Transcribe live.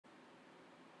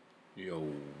Yo,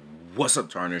 what's up,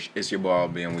 Tarnish? It's your boy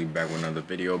B, and we back with another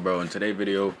video, bro. In today's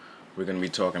video, we're gonna be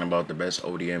talking about the best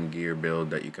ODM gear build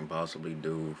that you can possibly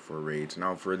do for raids.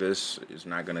 Now, for this, it's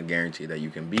not gonna guarantee that you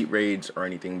can beat raids or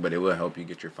anything, but it will help you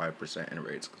get your 5% in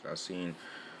raids. Cause I've seen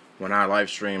when I live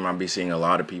stream, I'll be seeing a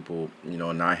lot of people,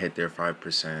 not hit their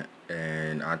 5%,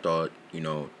 and I thought,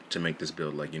 to make this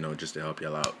build, like, just to help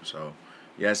y'all out. So,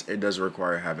 yes, it does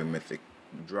require having mythic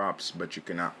drops, but you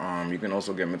can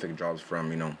also get mythic drops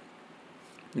from,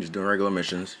 just doing regular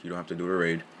missions. You don't have to do a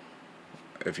raid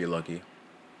if you're lucky.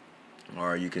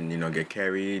 Or you can, get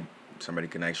carried. Somebody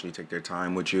can actually take their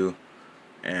time with you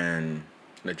and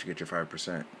let you get your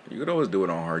 5%. You could always do it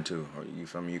on hard too. You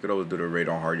feel me? You could always do the raid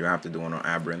on hard. You have to do it on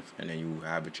Aberranth, and then you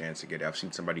have a chance to get it. I've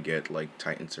seen somebody get like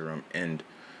Titan Serum and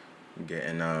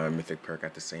getting a mythic perk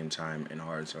at the same time in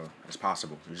hard, so it's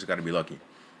possible. You just gotta be lucky.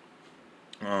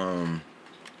 And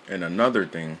another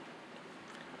thing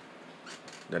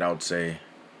that I would say,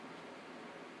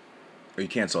 you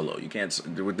can't solo. You can't,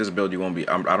 with this build, you won't be,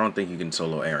 I don't think you can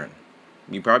solo Aaron.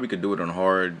 You probably could do it on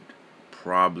hard,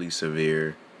 probably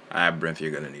severe. Aberranth, you're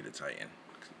gonna need a Titan,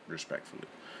 respectfully.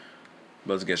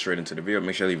 But let's get straight into the video.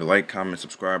 Make sure to leave a like, comment,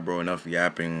 subscribe, bro. Enough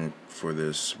yapping for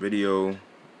this video,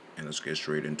 and let's get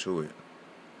straight into it.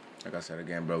 Like I said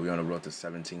again, bro, we on the road to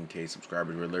 17K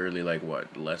subscribers. We're literally like,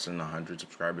 what, less than 100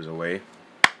 subscribers away.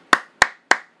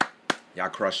 Y'all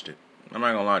crushed it. I'm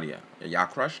not gonna lie to y'all. Y'all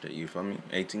crushed it. You feel me?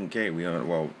 18K. We on,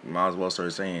 well, might as well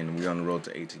start saying we on the road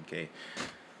to 18K,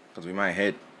 because we might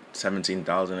hit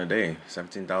 17,000 a day,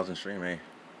 17,000 stream. Hey,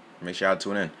 make sure y'all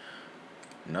tune in.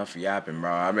 Enough yapping,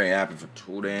 bro. I've been yapping for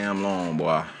too damn long,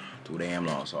 boy. Too damn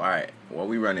long. So, all right, what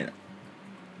we running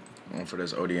for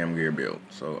this ODM gear build?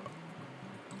 So,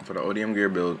 for the ODM gear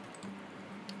build,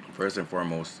 first and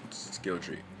foremost, skill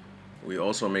tree. We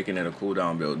also making it a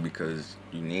cooldown build because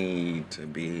you need to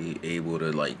be able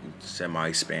to like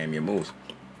semi-spam your moves.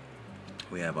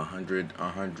 We have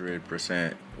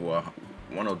 100%, well,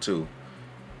 102%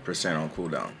 on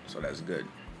cooldown, so that's good.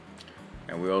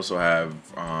 And we also have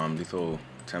lethal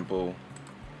tempo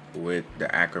with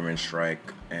the Ackerman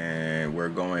strike, and we're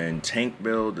going tank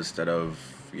build instead of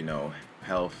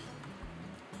health.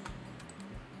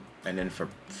 And then for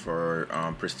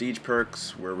prestige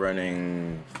perks, we're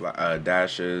running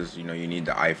dashes. You need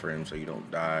the eye for him so you don't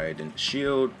die. Then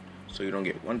shield, so you don't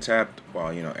get one tapped.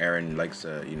 While Aaron likes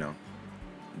to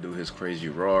do his crazy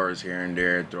roars here and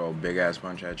there, throw a big ass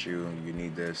punch at you. You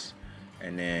need this,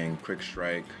 and then quick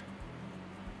strike.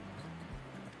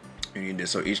 You need this.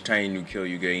 So each time you kill,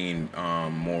 you gain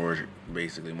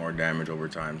basically more damage over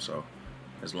time. So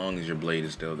as long as your blade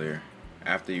is still there,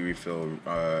 after you refill.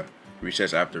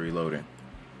 Resets after reloading.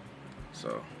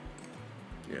 So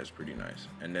yeah, it's pretty nice.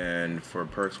 And then for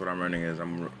perks, what I'm running is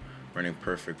I'm running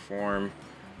perfect form.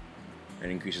 It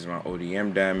increases my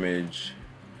ODM damage,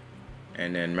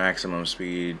 and then maximum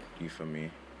speed. You feel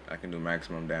me? I can do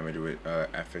maximum damage with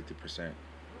at 50%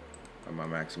 of my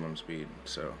maximum speed.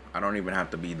 So I don't even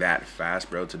have to be that fast,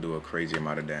 bro, to do a crazy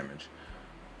amount of damage.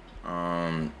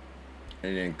 And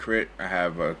then crit, I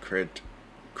have a crit.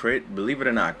 Believe it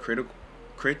or not, crit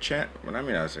chat. Well, I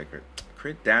mean, I say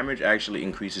crit damage actually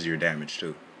increases your damage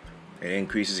too. It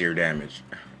increases your damage.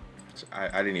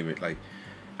 I didn't even like.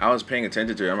 I was paying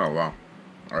attention to it. I'm like, wow,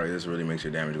 all right, this really makes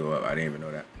your damage go up. I didn't even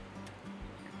know that.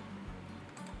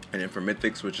 And then for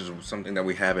mythics, which is something that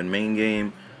we have in main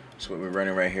game, so what we're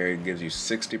running right here, it gives you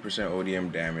 60%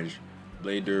 ODM damage.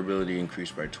 Blade durability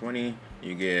increased by 20.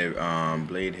 You get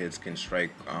blade hits can strike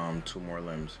 2 more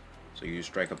limbs. So you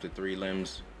strike up to 3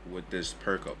 limbs with this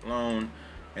perk alone.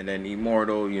 And then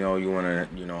immortal, you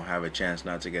want to have a chance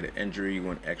not to get an injury. You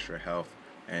want extra health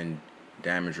and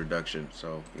damage reduction.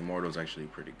 So immortal is actually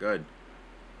pretty good.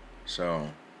 So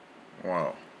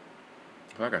wow,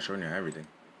 I feel like I showed you everything.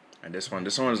 And this one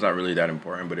is not really that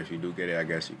important, but if you do get it, I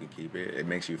guess you can keep it. It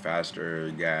makes you faster.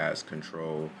 Gas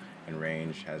control and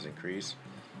range has increased,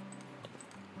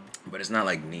 but it's not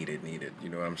like needed. You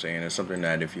know what I'm saying? It's something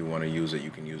that if you want to use it, you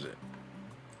can use it.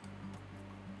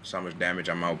 So how much damage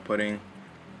I'm outputting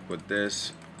with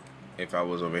this? If I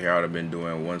was over here, I would have been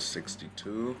doing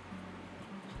 162,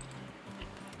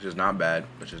 which is not bad.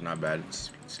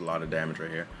 It's a lot of damage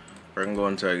right here. We're gonna go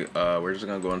into we're just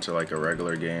gonna go into like a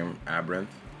regular game, Aberranth.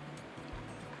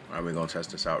 Alright, we're gonna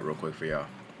test this out real quick for y'all.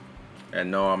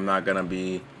 And no, I'm not gonna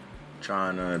be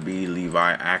trying to be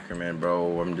Levi Ackerman,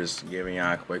 bro. I'm just giving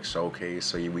y'all a quick showcase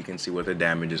so we can see what the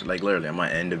damage is. Like literally, I'm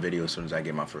gonna end the video as soon as I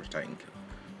get my first Titan kill.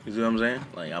 You see what I'm saying?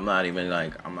 Like, I'm not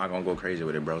gonna go crazy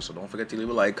with it, bro. So don't forget to leave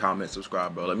a like, comment,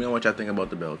 subscribe, bro. Let me know what y'all think about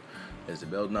the build. Is the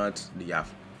build nuts? Do y'all,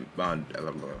 I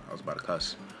was about to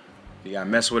cuss. Do y'all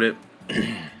mess with it?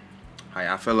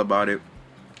 how I feel about it.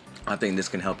 I think this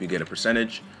can help you get a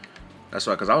percentage. That's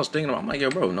why, cause I was thinking, I'm like, yo,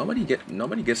 bro, nobody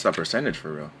gets that percentage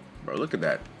for real, bro. Look at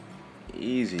that,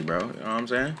 easy, bro. You know what I'm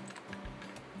saying?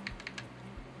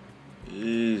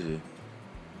 Easy.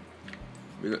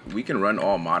 We can run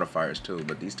all modifiers too,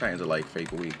 but these Titans are like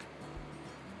fake weak.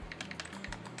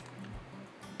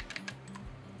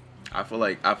 I feel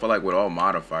like with all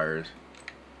modifiers.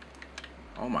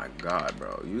 Oh my god,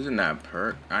 bro. Using that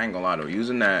perk, I ain't gonna lie though.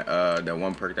 Using that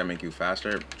one perk that make you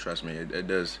faster, trust me, it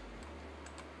does.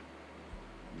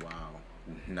 Wow.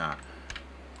 Nah.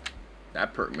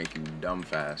 That perk make you dumb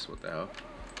fast. What the hell?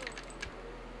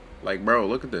 Like, bro,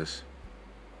 look at this.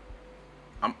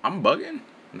 I'm bugging?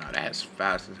 Nah, that's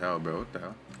fast as hell, bro. What the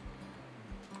hell?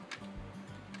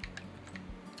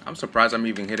 I'm surprised I'm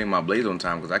even hitting my blades on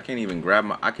time because I can't even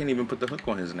put the hook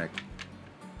on his neck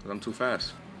because I'm too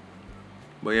fast.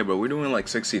 But yeah, bro, we're doing like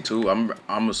 62.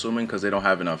 I'm assuming because they don't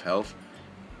have enough health,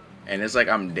 and it's like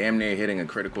I'm damn near hitting a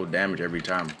critical damage every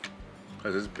time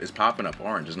because it's popping up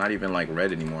orange. It's not even like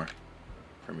red anymore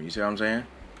for me. You see what I'm saying?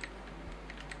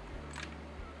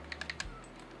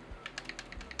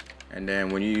 And then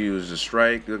when you use the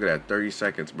strike, look at that, 30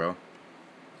 seconds, bro.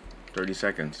 30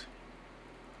 seconds.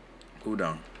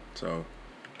 Cooldown. So,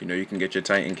 you know, you can get your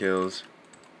Titan kills.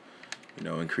 You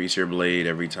know, increase your blade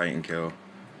every Titan kill.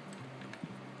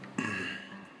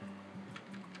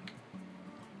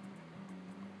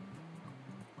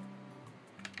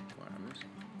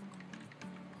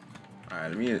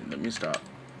 Alright, let me stop.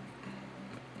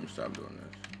 Let me stop doing this.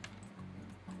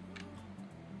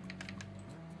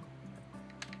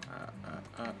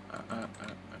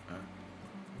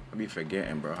 I be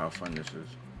forgetting, bro, how fun this is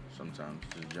sometimes,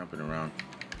 just jumping around.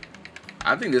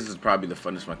 I think this is probably the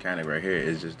funnest mechanic right here,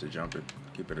 is just to jump it,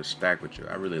 keep it a stack with you.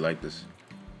 I really like this.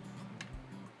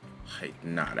 Hey,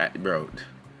 nah, that, bro,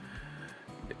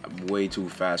 I'm way too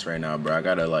fast right now, bro. I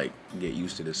gotta, like, get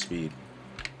used to the speed.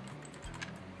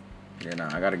 Yeah,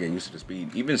 nah, I gotta get used to the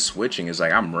speed. Even switching is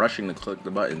like, I'm rushing to click the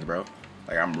buttons, bro.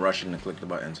 Like, I'm rushing to click the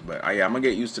buttons. But, yeah, I'm gonna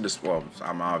get used to this. Well,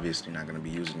 I'm obviously not gonna be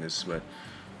using this, but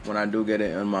when I do get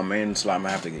it in my main slot, I'm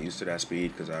gonna have to get used to that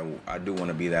speed because I do want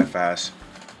to be that fast.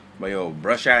 But yo,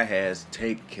 brush your heads,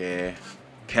 take care,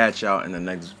 catch out in the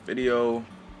next video.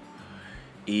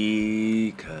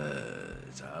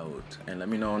 Cuz out. And let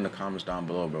me know in the comments down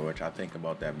below, bro, what y'all think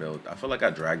about that build. I feel like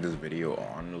I dragged this video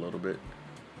on a little bit,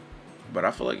 but I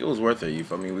feel like it was worth it. You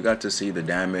feel me? We got to see the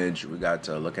damage, we got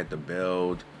to look at the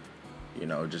build, you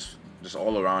know, just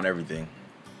all around everything.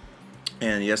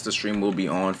 And yes, the stream will be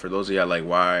on. For those of y'all like,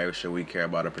 why should we care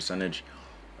about a percentage?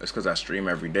 It's because I stream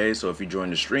every day. So if you join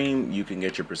the stream, you can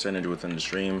get your percentage within the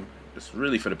stream. It's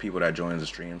really for the people that join the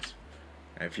streams.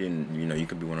 If you know, you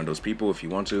could be one of those people if you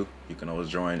want to. You can always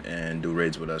join and do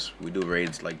raids with us. We do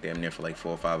raids like damn near for like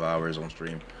 4 or 5 hours on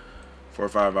stream. 4 or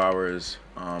 5 hours.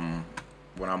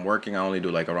 When I'm working, I only do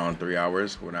like around 3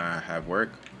 hours when I have work.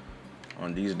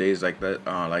 On these days like that,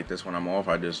 like this when I'm off,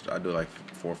 I do like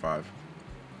 4 or 5.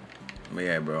 But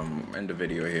yeah, bro, I'm end the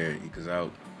video here. Equals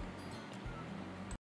out.